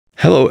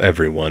Hello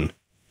everyone,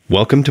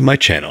 welcome to my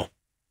channel.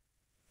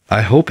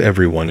 I hope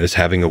everyone is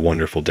having a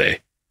wonderful day.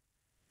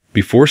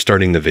 Before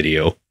starting the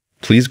video,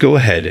 please go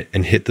ahead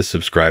and hit the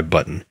subscribe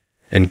button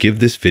and give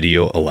this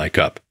video a like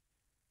up.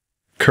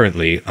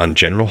 Currently on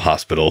General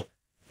Hospital,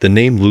 the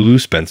name Lulu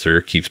Spencer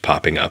keeps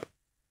popping up.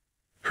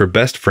 Her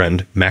best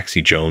friend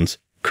Maxie Jones,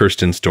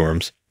 Kirsten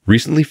Storms,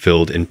 recently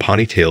filled in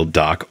ponytailed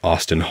Doc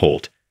Austin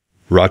Holt,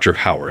 Roger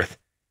Howarth,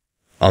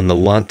 on the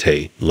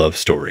Lante love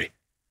story.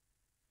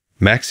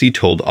 Maxie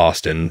told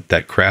Austin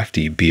that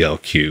crafty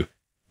BLQ,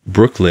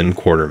 Brooklyn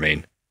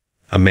Quartermain,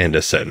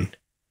 Amanda Seton,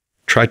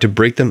 tried to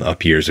break them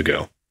up years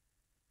ago.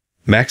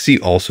 Maxie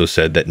also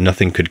said that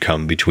nothing could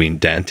come between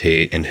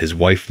Dante and his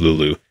wife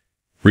Lulu,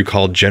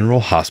 recalled General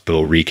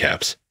Hospital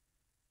recaps.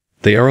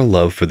 They are a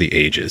love for the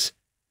ages.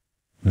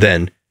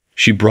 Then,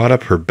 she brought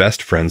up her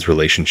best friend's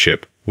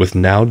relationship with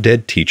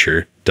now-dead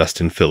teacher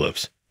Dustin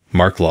Phillips,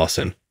 Mark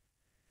Lawson,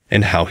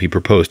 and how he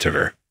proposed to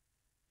her.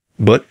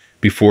 But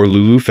before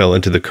Lulu fell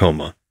into the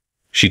coma,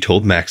 she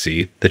told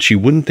Maxie that she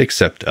wouldn't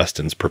accept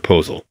Dustin's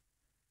proposal.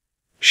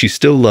 She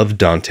still loved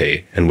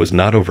Dante and was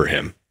not over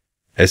him,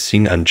 as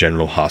seen on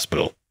General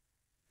Hospital,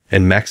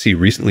 and Maxie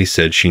recently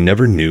said she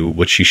never knew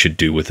what she should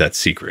do with that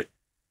secret.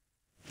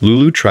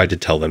 Lulu tried to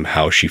tell them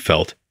how she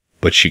felt,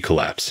 but she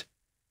collapsed.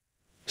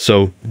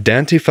 So,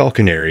 Dante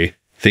Falconeri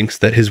thinks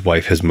that his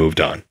wife has moved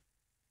on.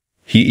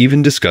 He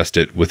even discussed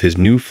it with his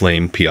new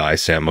flame PI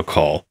Sam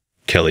McCall,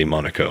 Kelly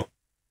Monaco.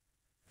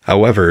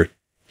 However,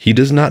 he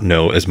does not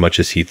know as much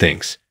as he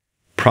thinks,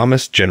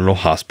 promised General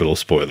Hospital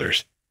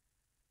spoilers.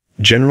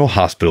 General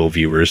Hospital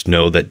viewers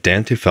know that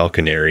Dante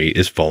Falconeri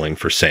is falling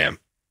for Sam.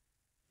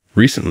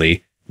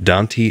 Recently,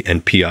 Dante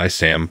and PI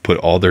Sam put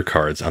all their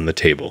cards on the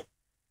table.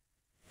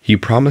 He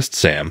promised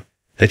Sam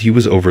that he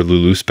was over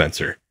Lulu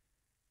Spencer,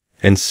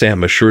 and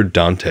Sam assured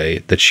Dante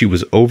that she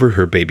was over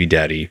her baby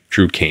daddy,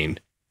 Drew Kane,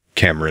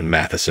 Cameron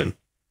Matheson.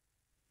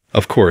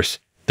 Of course,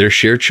 they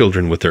share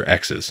children with their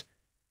exes,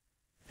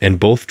 and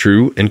both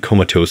Drew and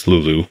comatose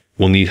Lulu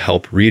will need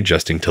help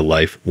readjusting to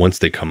life once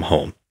they come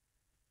home.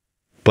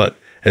 But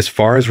as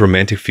far as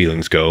romantic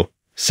feelings go,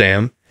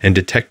 Sam and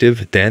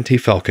Detective Dante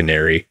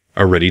Falconeri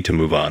are ready to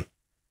move on.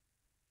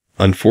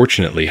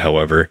 Unfortunately,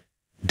 however,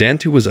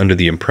 Dante was under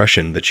the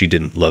impression that she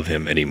didn't love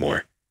him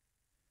anymore,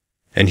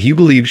 and he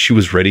believed she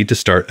was ready to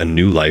start a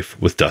new life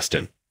with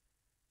Dustin.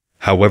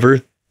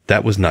 However,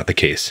 that was not the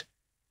case,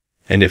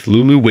 and if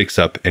Lulu wakes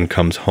up and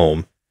comes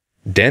home,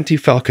 Dante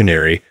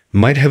Falconeri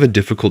might have a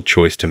difficult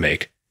choice to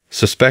make.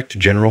 Suspect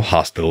General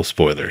Hospital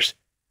spoilers.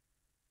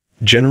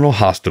 General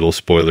Hospital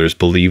spoilers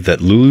believe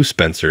that Lulu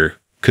Spencer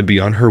could be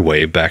on her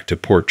way back to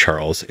Port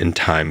Charles in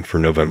time for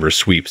November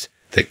sweeps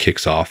that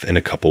kicks off in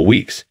a couple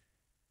weeks.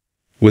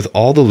 With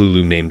all the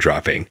Lulu name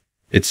dropping,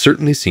 it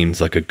certainly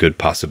seems like a good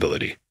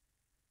possibility.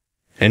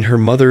 And her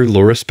mother,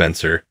 Laura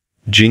Spencer,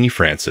 Jeannie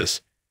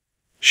Francis,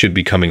 should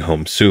be coming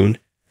home soon,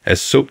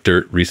 as Soap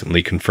Dirt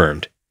recently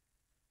confirmed.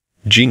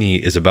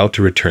 Jeannie is about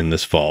to return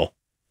this fall,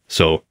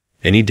 so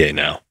any day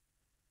now.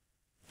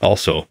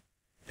 Also,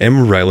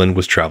 Em Ryland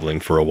was traveling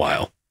for a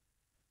while,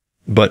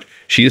 but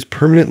she is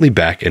permanently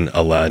back in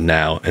Allah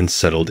now and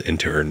settled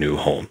into her new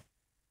home.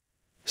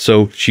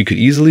 So she could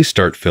easily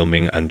start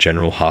filming on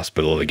General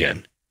Hospital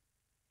again.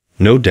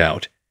 No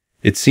doubt,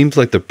 it seems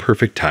like the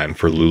perfect time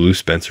for Lulu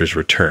Spencer's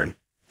return,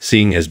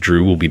 seeing as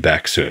Drew will be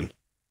back soon.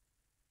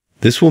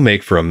 This will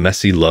make for a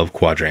messy love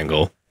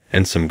quadrangle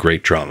and some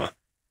great drama.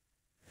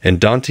 And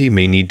Dante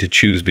may need to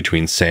choose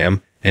between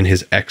Sam and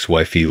his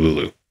ex-wifey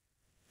Lulu.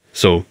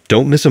 So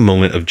don't miss a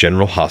moment of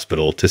General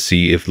Hospital to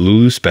see if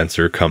Lulu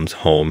Spencer comes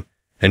home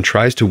and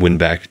tries to win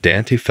back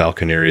Dante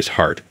Falconeri's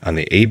heart on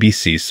the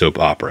ABC soap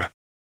opera.